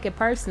don't take it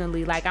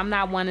personally. Like, I'm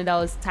not one of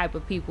those type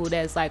of people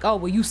that's like, oh,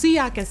 well, you see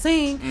I can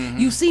sing,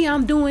 you see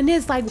I'm doing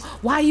this, like,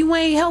 why you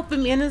ain't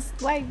helping me? And it's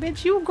like,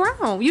 bitch, you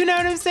grown, you know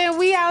what I'm saying?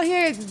 We out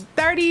here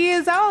 30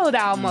 years old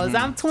almost.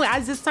 I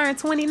just turned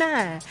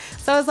 29,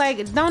 so it's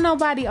like, don't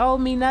nobody owe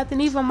me nothing,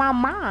 even my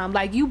mom.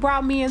 Like, you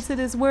brought me into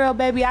this world,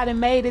 baby, I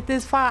done made it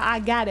this far, I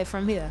got it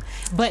from here.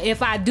 But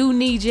if I do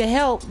need your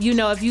help, you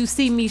know, if you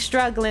see me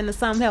struggling or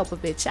something, help a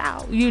bitch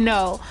out, you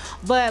know.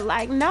 But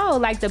like, no,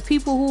 like, the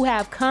people who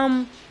have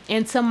come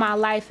into my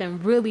life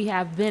and really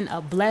have been a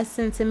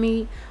blessing to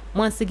me,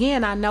 once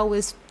again, I know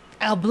it's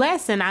a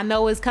blessing. I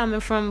know it's coming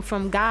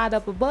from God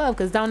up above,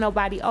 because don't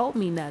nobody owe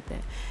me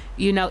nothing.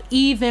 You know,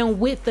 even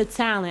with the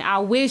talent, I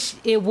wish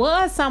it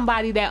was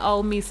somebody that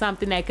owed me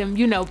something that can,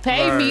 you know,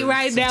 pay me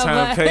right now.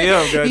 But pay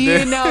up,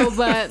 you know,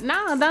 but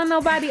no, don't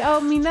nobody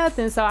owe me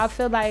nothing. So I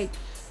feel like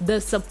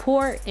the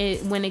support,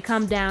 when it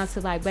comes down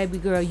to like, baby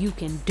girl, you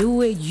can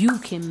do it, you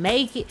can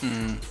make it,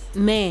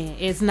 man,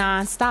 it's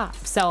nonstop.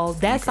 So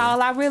that's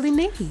all I really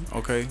need.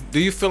 Okay. Do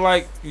you feel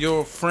like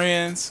your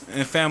friends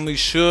and family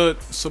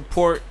should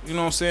support, you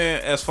know what I'm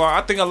saying?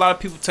 I think a lot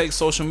of people take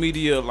social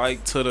media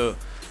like to the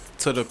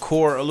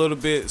core a little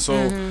bit.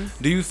 So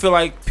do you feel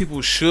like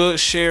people should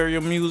share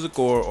your music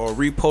or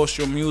repost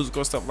your music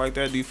or stuff like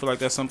that? Do you feel like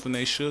that's something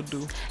they should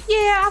do?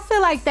 Yeah, I feel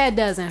like that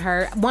doesn't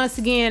hurt. Once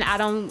again, I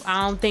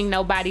don't think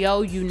nobody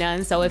owe you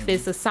nothing. So if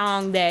it's a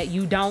song that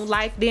you don't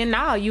like, then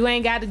no, you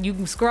ain't got to, you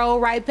can scroll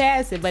right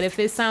past it. But if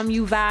it's something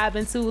you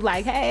vibing to,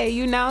 like, hey,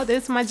 you know,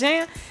 this is my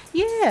jam,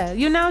 yeah,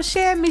 you know,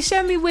 share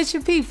me with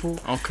your people.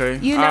 Okay.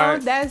 You know,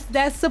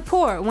 that's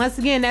support. Once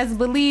again, that's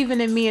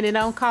believing in me, and it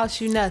don't cost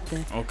you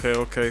nothing.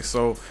 Okay.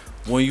 So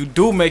when you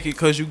do make it,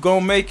 because you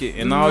gonna make it,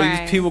 and all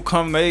these people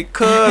come, they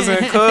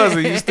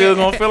cousin, you still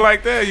gonna feel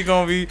like that? You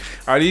gonna be,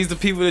 are these the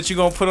people that you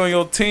gonna put on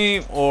your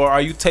team, or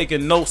are you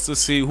taking notes to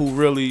see who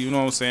really, you know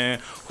what I'm saying,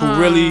 who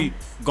really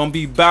gonna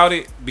be about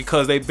it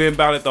because they've been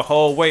about it the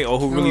whole way, or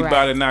who really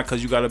about it now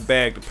because you got a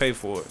bag to pay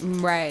for it?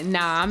 Right.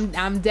 Nah,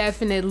 I'm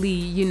definitely,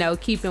 you know,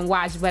 keeping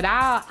watch, but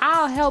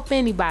I'll help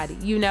anybody,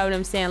 you know what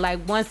I'm saying?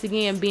 Like, once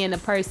again, being a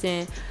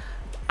person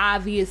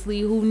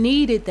obviously who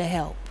needed the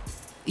help.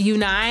 You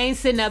know, I ain't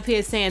sitting up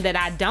here saying that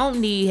I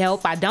don't need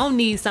help. I don't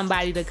need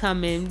somebody to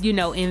come and, you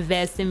know,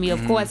 invest in me.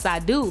 Of course I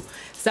do.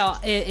 So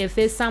if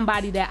it's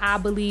somebody that I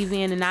believe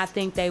in and I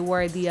think they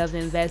worthy of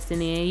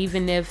investing in,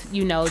 even if,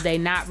 you know, they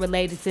not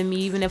related to me,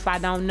 even if I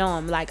don't know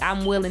them, like,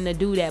 I'm willing to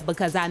do that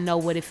because I know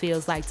what it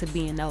feels like to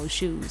be in those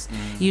shoes,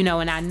 you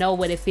know, and I know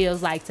what it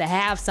feels like to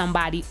have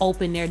somebody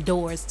open their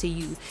doors to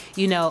you,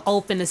 you know,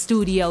 open a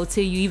studio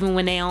to you, even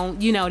when they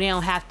don't, you know, they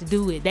don't have to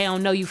do it. They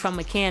don't know you from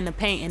a can of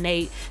paint, and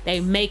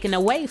they making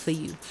a way for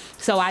you.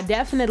 So I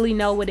definitely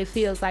know what it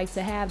feels like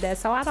to have that.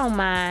 So I don't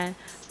mind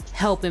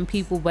helping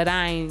people, but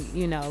I ain't,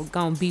 you know,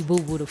 gonna be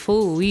boo-boo the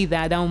fool either.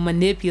 I don't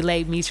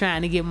manipulate me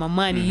trying to get my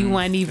money. You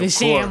weren't even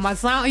sharing my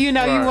song, you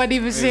know, you weren't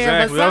even sharing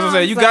my song. I was gonna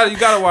say, you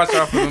gotta watch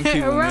out for them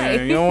people, right.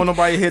 man. You don't want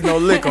nobody hitting no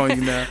lick on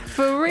you now.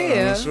 For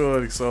real.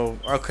 Sure. So,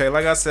 okay,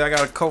 like I said, I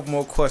got a couple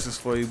more questions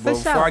for you. But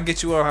sure. before I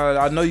get you out,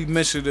 I know you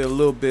mentioned it a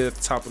little bit at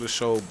the top of the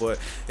show, but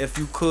if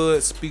you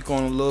could speak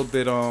on a little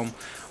bit,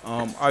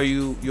 are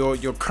you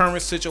your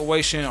current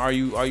situation? Are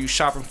you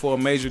shopping for a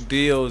major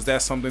deal? Is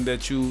that something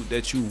that you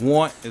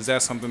want? Is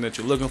that something that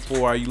you're looking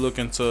for? Are you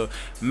looking to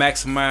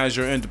maximize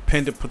your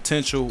independent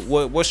potential?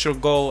 What's your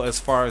goal as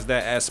far as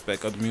that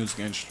aspect of the music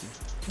industry?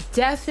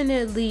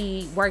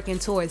 Definitely working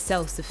towards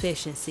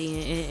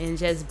self-sufficiency and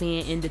just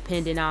being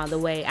independent all the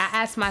way. I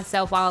ask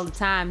myself all the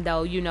time,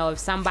 though, you know, if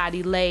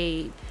somebody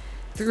laid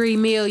 $3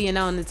 million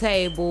on the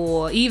table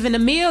or even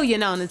 $1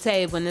 million on the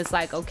table, and it's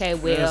like, okay,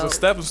 well, yeah, it's a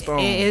stepping stone.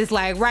 It's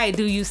like, right,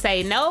 do you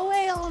say no?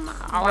 Hell no.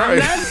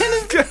 Right.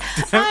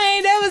 I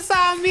ain't never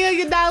saw $1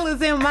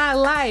 million in my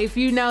life,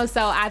 you know.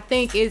 So I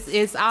think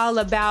it's all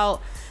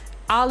about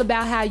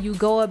how you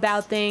go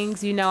about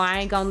things. You know, I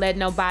ain't gonna let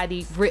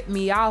nobody rip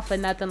me off or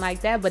nothing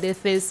like that, but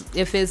if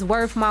it's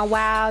worth my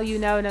while, you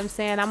know what I'm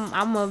saying, I'm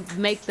gonna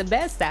make the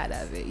best out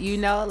of it, you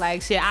know.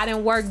 Like, shit, I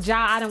didn't work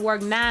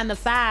 9 to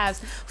 5s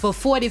for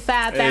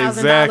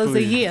 $45,000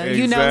 a year,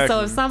 you know.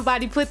 So if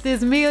somebody put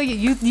this $1 million,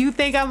 you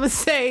think I'm gonna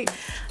say,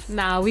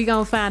 nah, we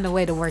gonna find a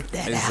way to work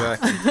that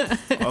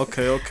out.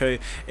 Okay.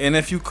 And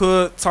if you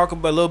could talk a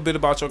little bit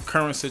about your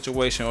current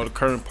situation or the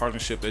current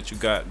partnership that you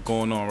got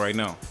going on right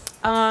now.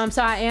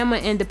 So I am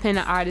an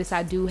independent artist.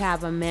 I do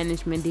have a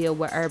management deal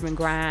with Urban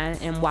Grind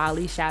and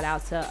Wally. Shout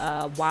out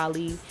to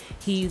Wally.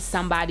 He's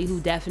somebody who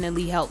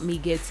definitely helped me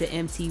get to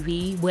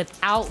MTV.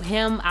 Without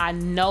him, I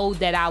know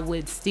that I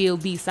would still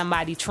be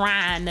somebody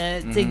trying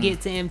to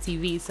get to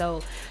MTV.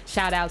 So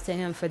shout out to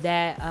him for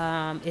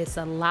that. It's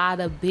a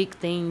lot of big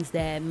things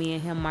that me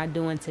and him are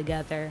doing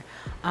together.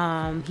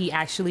 He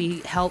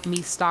actually helped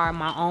me start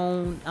my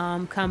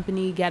own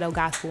company, Ghetto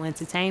Gospel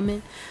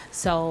Entertainment.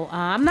 So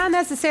I'm not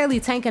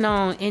necessarily taking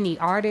on any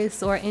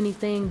artists or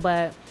anything,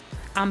 but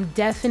I'm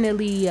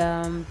definitely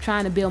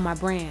trying to build my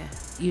brand.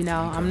 You know,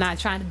 I'm not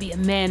trying to be a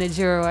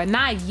manager or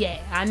not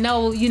yet. I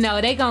know, you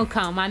know, they gonna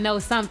come. I know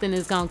something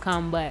is gonna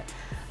come, but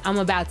I'm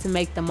about to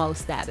make the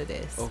most out of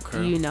this.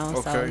 Okay. You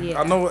know, so yeah.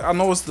 I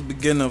know it's the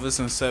beginning of its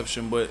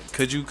inception, but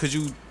could you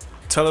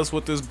tell us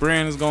what this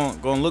brand is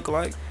gonna look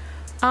like?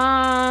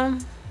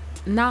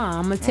 Nah,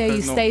 I'm gonna tell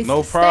you.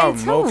 No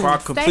problem.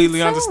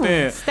 Completely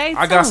understand.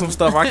 I got some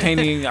stuff I can't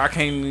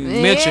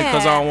even mention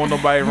because I don't want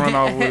nobody to run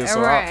off with it.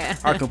 So right.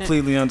 I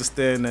completely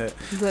understand that.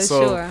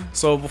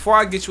 So before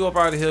I get you up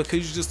out of here, could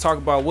you just talk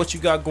about what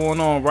you got going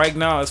on right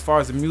now as far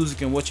as the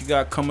music and what you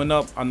got coming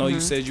up? I know you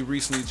said you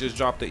recently just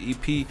dropped the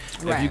EP.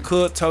 Right. If you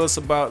could tell us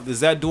about, is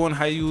that doing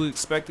how you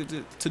expected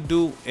it to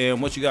do,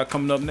 and what you got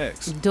coming up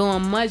next?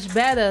 Doing much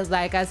better.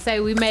 Like I say,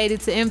 we made it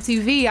to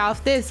MTV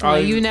off this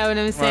one. You know what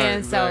I'm saying? Right,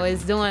 exactly. So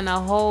it's doing a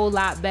whole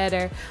lot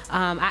better.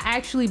 I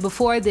actually,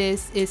 before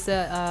this, it's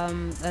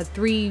a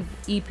 3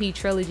 EP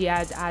trilogy.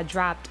 I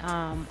dropped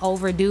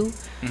Overdue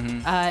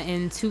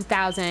in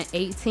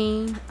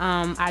 2018.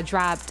 I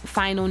dropped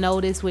Final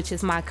Notice, which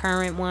is my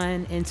current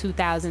one, in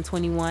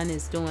 2021.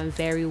 It's doing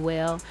very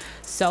well.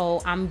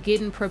 So I'm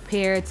getting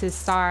prepared to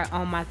start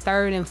on my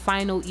 3rd and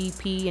final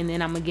EP, and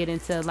then I'm gonna get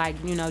into, like,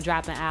 you know,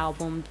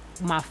 dropping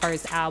my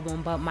first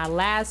album. But my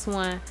last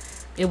one,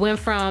 it went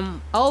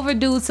from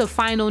Overdue to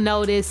Final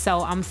Notice,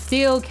 so I'm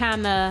still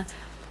kind of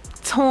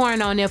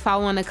torn on if I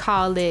want to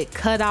call it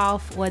Cut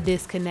Off or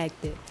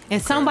Disconnected.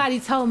 And somebody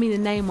told me to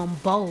name them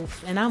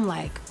both, and I'm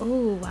like,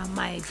 ooh, I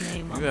might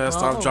name them both. You gotta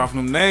stop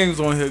dropping them names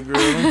on here,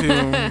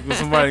 girl.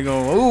 Somebody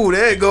going, ooh,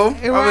 there you go.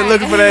 Right. I've been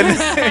looking for that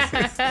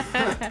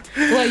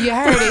name. Well, you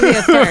heard it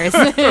here first.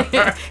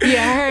 You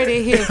heard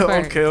it here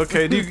first.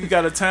 Okay. Do you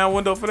got a time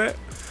window for that?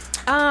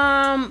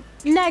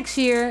 Next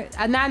year,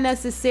 not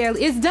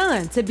necessarily. It's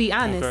done, to be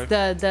honest.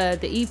 Okay.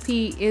 The EP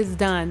is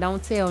done.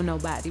 Don't tell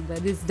nobody,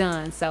 but it's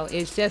done. So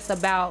it's just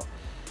about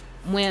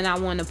when I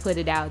want to put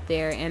it out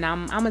there, and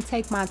I'm gonna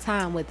take my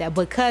time with that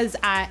because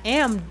I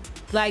am,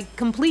 like,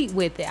 complete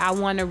with it. I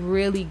want to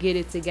really get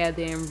it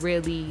together and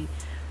really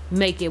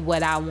make it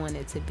what I want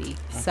it to be.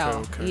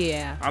 So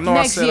yeah, I know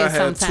next I said year I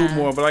had sometime. 2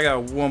 more, but I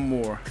got 1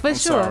 more. For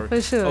sure.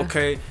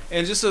 Okay,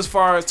 and just as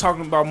far as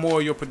talking about more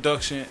of your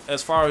production,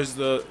 as far as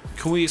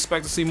can we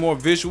expect to see more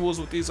visuals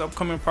with these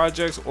upcoming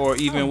projects, or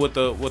even with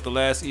the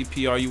last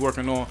EP? Are you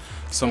working on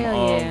some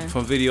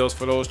videos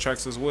for those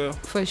tracks as well?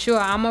 For sure,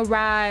 I'ma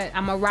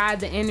ride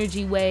the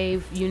energy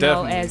wave,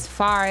 Definitely. as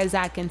far as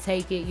I can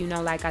take it.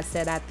 Like I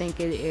said, I think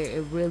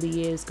it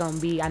really is gonna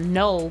be. I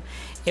know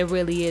it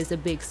really is a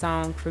big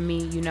song for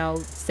me.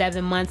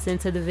 7 months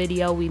into the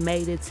video, we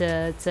made it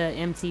to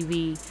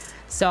MTV,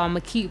 so I'm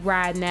gonna keep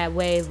riding that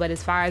wave. But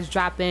as far as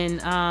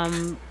dropping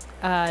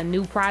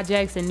new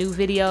projects and new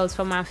videos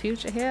for my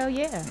future, hell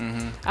yeah.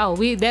 Oh,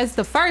 that's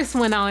the first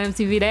one on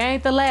MTV. That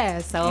ain't the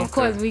last. So of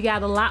course we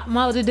got a lot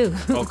more to do.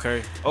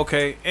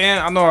 Okay. And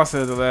I know I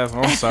said the last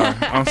one. I'm sorry.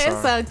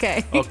 It's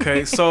okay.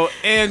 Okay. So,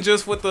 and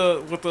just with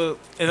the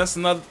and that's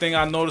another thing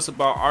I noticed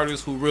about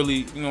artists who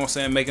really,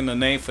 making a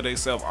name for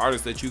themselves,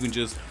 artists that you can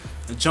just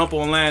jump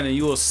online and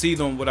you will see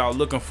them without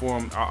looking for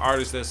them, are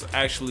artists that's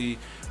actually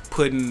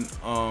putting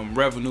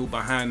revenue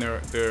behind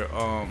their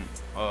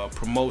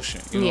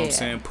promotion. You know what I'm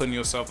saying? Putting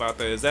yourself out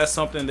there. Is that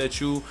something that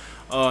you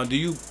do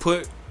you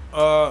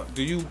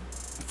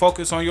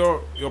focus on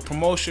your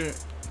promotion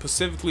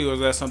specifically, or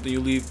is that something you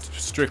leave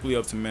strictly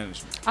up to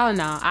management? Oh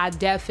no, I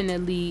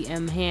definitely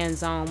am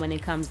hands-on when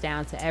it comes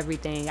down to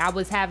everything. I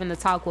was having a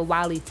talk with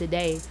Wally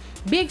today.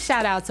 Big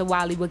shout out to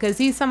Wally, because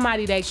he's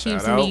somebody that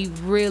keeps me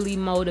really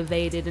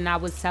motivated, and I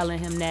was telling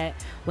him that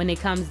when it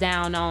comes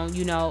down on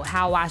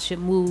how I should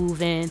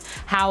move and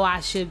how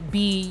I should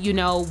be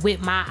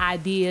with my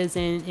ideas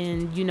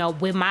and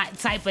with my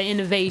type of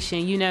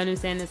innovation, you know what I'm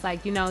saying? It's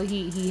like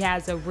he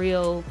has a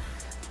real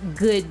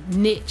good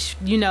niche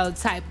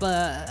type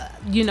of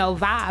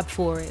vibe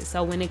for it.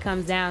 So when it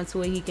comes down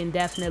to it, he can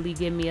definitely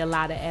give me a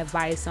lot of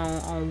advice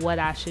on what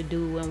I should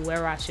do and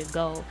where I should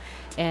go,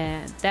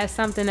 and that's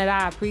something that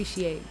I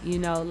appreciate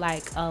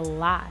like a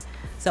lot.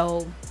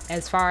 So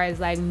as far as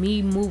like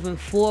me moving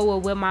forward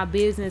with my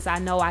business, I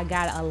know I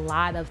got a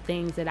lot of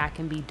things that I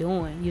can be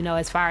doing,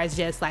 as far as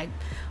just like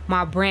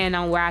my brand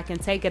on where I can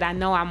take it. I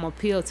know I'm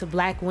appeal to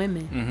black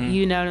women,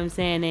 you know what I'm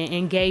saying,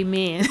 and gay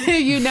men,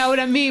 you know what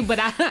I mean, but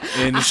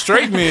and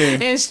straight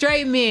men and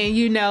straight men,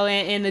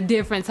 in a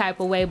different type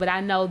of way. But I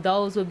know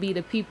those would be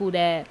the people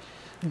that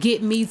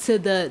get me to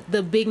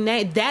the big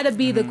name. That'll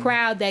be the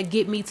crowd that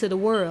get me to the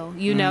world.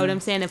 You know what I'm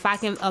saying? If I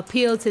can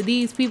appeal to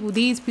these people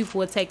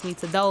will take me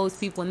to those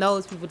people, and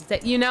those people to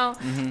take,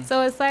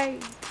 So it's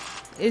like,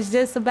 it's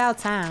just about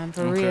time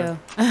for real.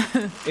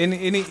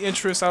 Any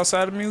interest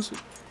outside of music?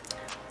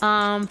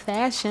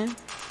 Fashion.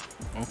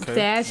 Okay.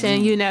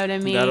 Fashion, you know what I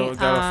mean? Got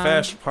a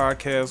fashion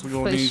podcast we're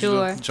going to need you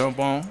to jump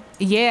on.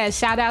 Yeah,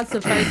 shout out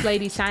to First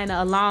Lady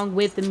China. Along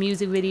with the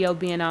music video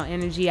being on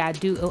Energy, I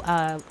do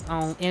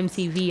on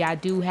MTV, I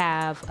do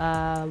have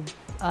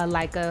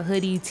like a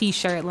hoodie,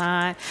 t-shirt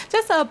line,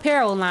 just an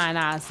apparel line,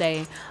 I'll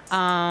say,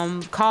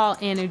 called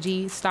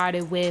Energy.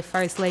 Started with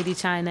First Lady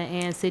China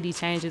and City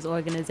Changers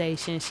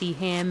organization. She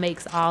hand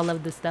makes all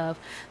of the stuff,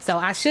 so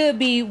I should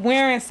be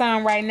wearing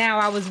some right now.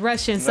 I was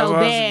rushing so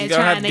bad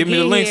trying to get here. Give me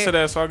the links to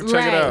that so I can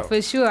check it out.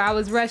 For sure, I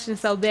was rushing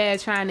so bad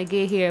trying to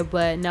get here,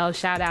 but no,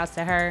 shout outs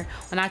to her.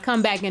 When I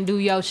come back and do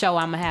your show,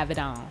 I'm gonna have it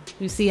on.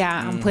 You see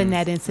how I'm putting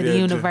that into the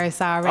universe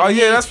already? Oh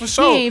yeah, that's for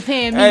sure. He ain't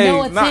paying me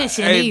no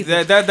attention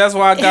either. That's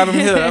why I got him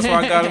here. That's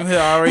why I got him here.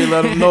 I already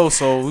let him know,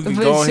 so we can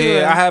go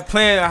ahead. I had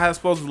planned. I had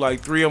supposed to do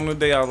like 3 of them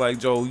today. I was like,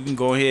 Joe, you can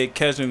go ahead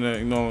catch him,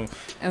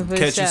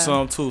 catch you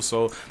some too.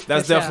 So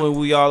that's definitely what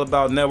we all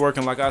about,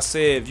 networking. Like I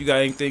said, if you got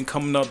anything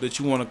coming up that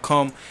you want to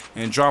come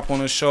and drop on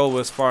the show,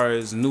 as far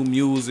as new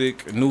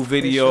music, new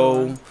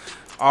video,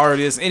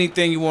 artists,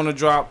 anything you want to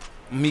drop,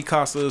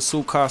 Mikasa,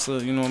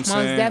 Sukasa, you know what I'm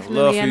saying? Most definitely,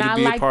 love for and you to I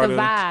be like a part the of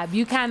vibe.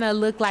 You kind of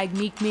look like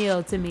Meek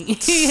Mill to me.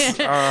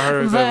 I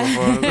heard that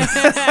before.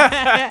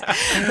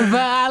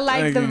 But I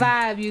like the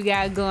vibe you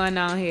got going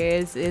on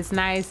here. It's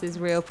nice, it's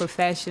real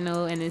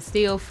professional, and it's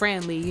still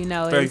friendly.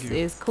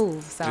 It's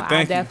cool. So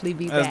I'll definitely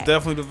be back. That's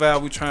definitely the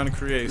vibe we're trying to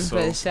create. So,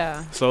 for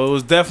sure. So it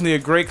was definitely a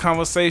great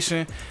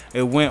conversation.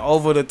 It went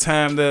over the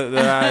time that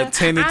I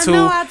attended to. I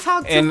know I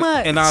talk too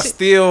much. And I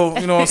still,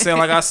 you know what I'm saying?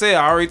 Like I said,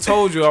 I already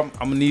told you I'm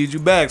going to need you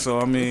back. So,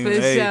 I mean,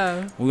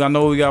 sure. I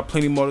know we got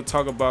plenty more to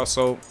talk about.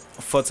 So,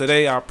 for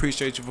today, I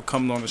appreciate you for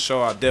coming on the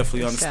show. I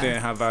definitely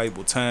understand how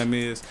valuable time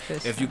is.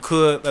 If you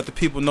could, let the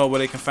people know where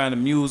they can find the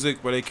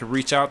music, where they can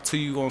reach out to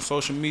you on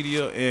social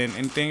media and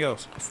anything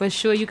else. For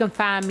sure. You can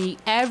find me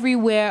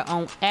everywhere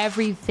on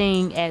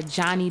everything at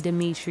Johnny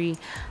Dimitri.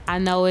 I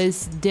know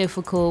it's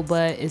difficult,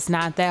 but it's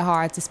not that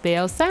hard to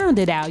spell. Sound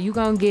it out. You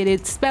gonna get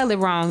it. Spell it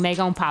wrong, they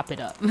gonna pop it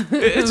up.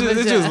 It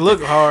just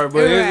look hard,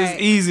 but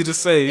it's easy to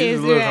say. It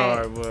just look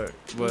hard, but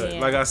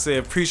like I said,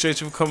 appreciate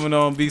you for coming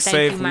on. Be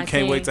safe. We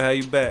can't wait to have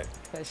you back.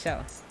 For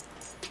sure.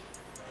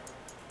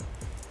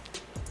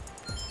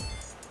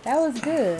 That was good.